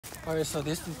Alright, so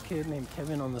this is kid named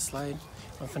Kevin on the slide.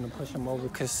 I'm finna push him over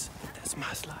because that's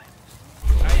my slide.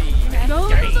 No.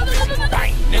 I'm a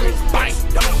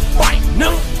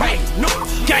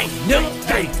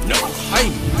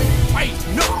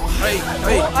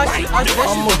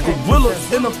gorilla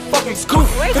in a fucking scoop.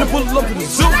 Gonna pull up in the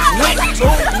zoo.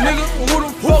 Nigga, who the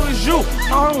fuck is you?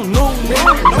 I don't know,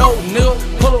 nigga. No,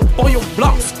 nigga. Pull up on your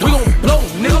blocks. We gon' blow,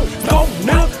 nigga. Go,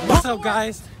 nigga. What's up,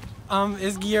 guys?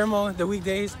 It's Guillermo, the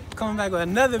weekdays, coming back with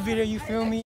another video, you feel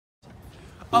me?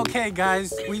 Okay,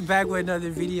 guys, we back with another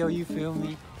video, you feel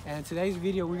me? And today's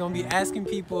video, we're gonna be asking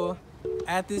people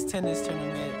at this tennis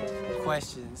tournament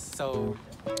questions. So,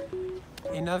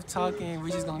 enough talking, we're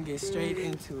just gonna get straight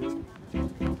into it.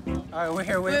 Alright, we're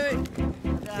here with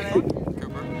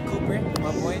Cooper,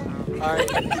 my boy.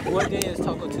 Alright, what day is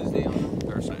Taco Tuesday on?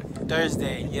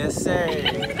 Thursday, yes sir.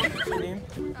 What's your name?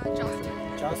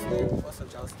 Jocelyn. What's up,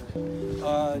 Jocelyn?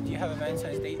 Do you have a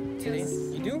Valentine's Day today? Yes.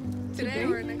 You do? Today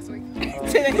or next week?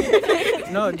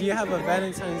 No, do you have a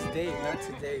Valentine's Day? Not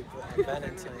today, but a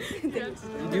Valentine's. Yes.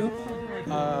 You do?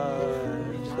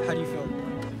 How do you feel?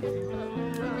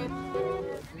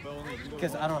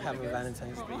 Because I don't have a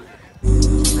Valentine's Day.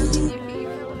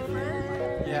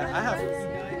 Yeah, I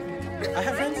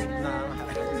have friends? Nah, I don't have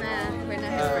friends. Nah, we're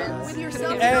not his friends. With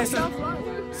yourself, Hey, self-love.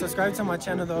 Subscribe to my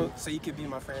channel though, so you can be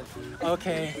my friend.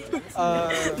 Okay.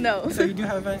 No. So you do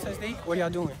have a Valentine's Day? What are y'all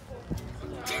doing?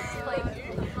 Like,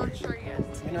 I'm not sure yet.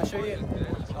 You're not sure yet?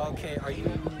 Okay. Are you?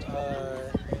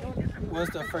 Was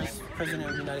the first president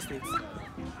of the United States?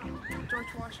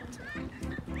 George Washington.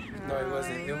 No, it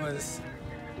wasn't. It was.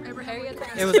 Abraham.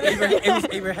 It was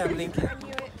Abraham Lincoln.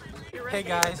 Hey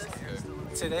guys,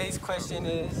 today's question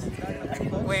is.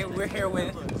 Wait, we're here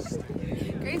with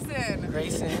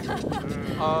Grayson.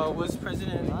 What's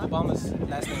President Obama's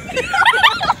last name?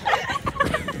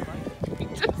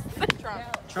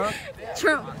 Trump.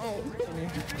 Trump.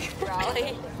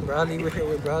 Bradley, we're here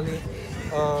with Bradley.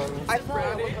 I thought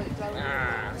I looked like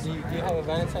Bradley. Do you have a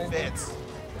Valentine's Day?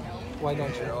 Why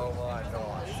don't you?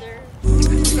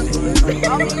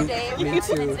 Me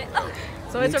too.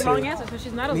 So it's Me a wrong too. answer, so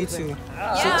she's not a Me loser. too.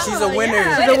 She's a winner.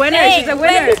 She's a winner, she's a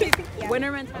winner.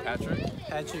 Winner mentality.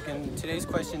 Patrick, and today's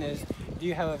question is, do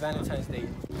you have a Valentine's Day?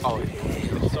 Oh,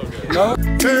 yeah. So good. No?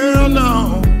 Hell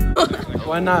no.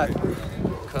 Why not?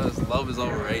 Because love is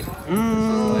overrated.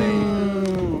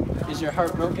 Is your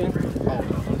heart broken?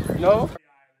 No?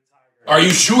 Are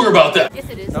you sure about that? Yes,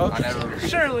 it is. No? I never.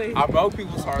 Surely. I broke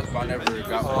people's hearts, but I never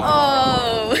got one.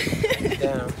 Oh.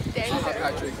 Damn.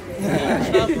 Patrick.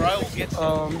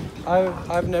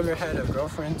 I've never had a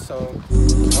girlfriend, so.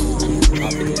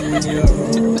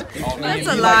 That's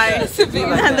a lie.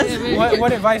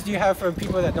 What advice do you have for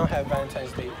people that don't have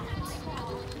Valentine's Day?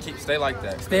 Stay like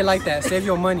that. Stay like that. Save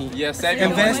your money. Yeah, save your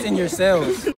Invest money. in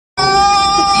yourselves.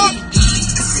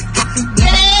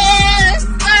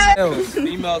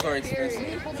 Females are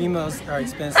expensive. Females are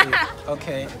expensive.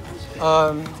 Okay.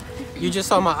 You just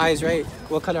saw my eyes, right?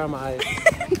 What color are my eyes?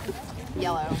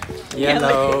 Yellow.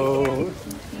 Yellow.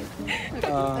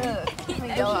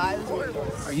 Yellow eyes.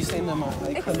 Are you saying that my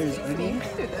eye color is ugly?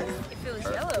 If it was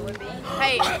yellow, it would be.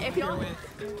 Hey, if you don't.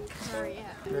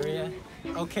 Maria?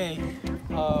 Okay.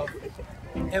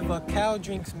 If a cow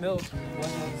drinks milk, what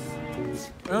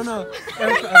is... I don't know.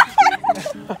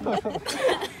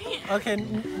 Okay,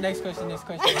 next question.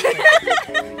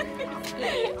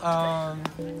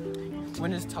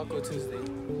 When is Taco Tuesday?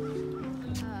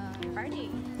 Friday.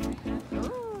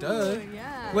 Duh.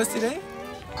 Yeah. What's today?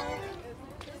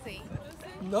 Tuesday.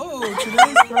 No,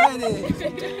 today's Friday.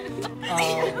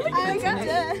 I got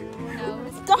that. No.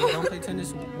 You don't play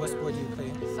tennis? What sport do you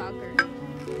play? Soccer.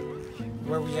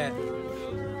 Where we at?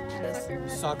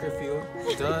 Soccer field.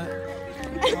 Duh.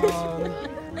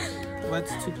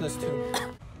 What's 2 plus 2?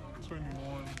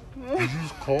 21. Did you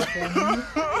just call for me?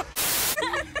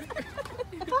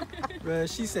 Bruh,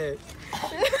 she said.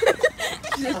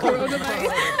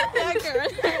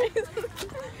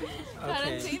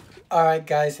 Okay. Alright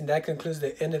guys, and that concludes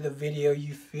the end of the video,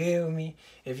 you feel me?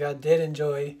 If y'all did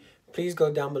enjoy, please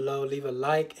go down below, leave a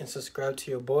like and subscribe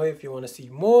to your boy if you want to see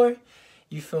more.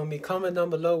 You feel me? Comment down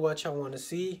below what y'all want to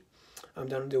see. I'm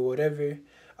down to do whatever.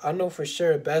 I know for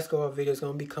sure a basketball video is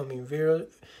going to be coming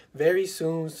very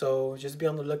soon, so just be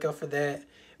on the lookout for that.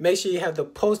 Make sure you have the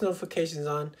post notifications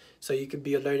on so you can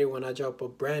be alerted when I drop a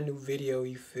brand new video,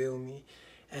 you feel me?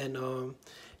 And,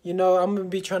 you know, I'm going to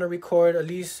be trying to record at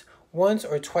least once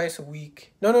or twice a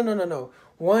week. No.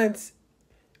 Once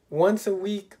a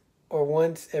week or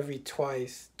once every 2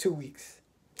 weeks.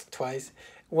 Twice.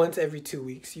 Once every 2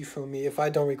 weeks, you feel me? If I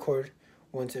don't record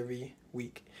once every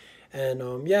week.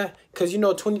 And yeah, because you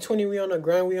know 2020 we on the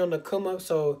grind, we on the come up.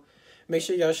 So make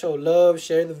sure y'all show love,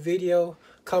 share the video,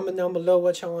 comment down below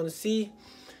what y'all want to see.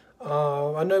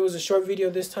 I know it was a short video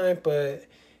this time, but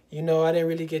you know I didn't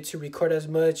really get to record as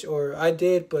much, or I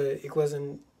did, but it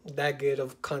wasn't that good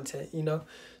of content, you know.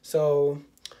 So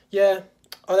yeah,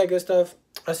 all that good stuff.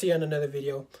 I'll see you on another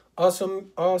video. Also,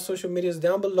 all social medias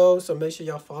down below, so make sure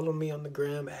y'all follow me on the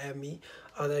gram, add me,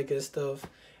 all that good stuff.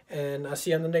 And I'll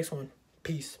see you on the next one.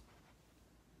 Peace.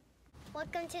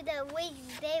 Welcome to the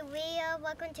weekday video.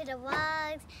 Welcome to the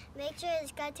vlogs. Make sure to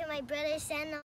subscribe to my brother's channel.